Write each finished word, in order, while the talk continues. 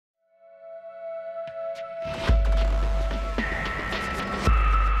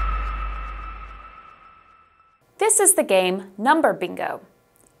This is the game Number Bingo.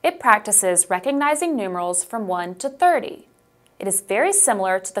 It practices recognizing numerals from 1 to 30. It is very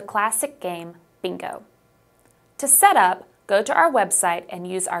similar to the classic game Bingo. To set up, go to our website and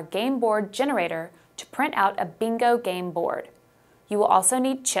use our game board generator to print out a bingo game board. You will also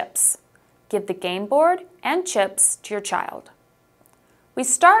need chips. Give the game board and chips to your child. We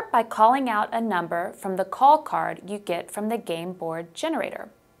start by calling out a number from the call card you get from the game board generator.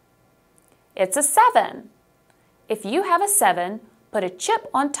 It's a 7. If you have a 7, put a chip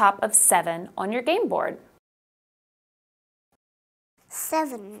on top of 7 on your game board.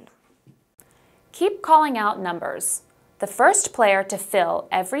 7. Keep calling out numbers. The first player to fill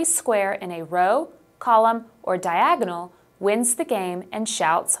every square in a row, column, or diagonal wins the game and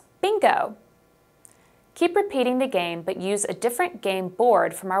shouts, "Bingo!" Keep repeating the game, but use a different game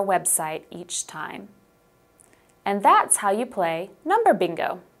board from our website each time. And that's how you play Number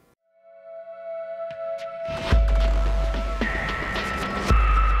Bingo.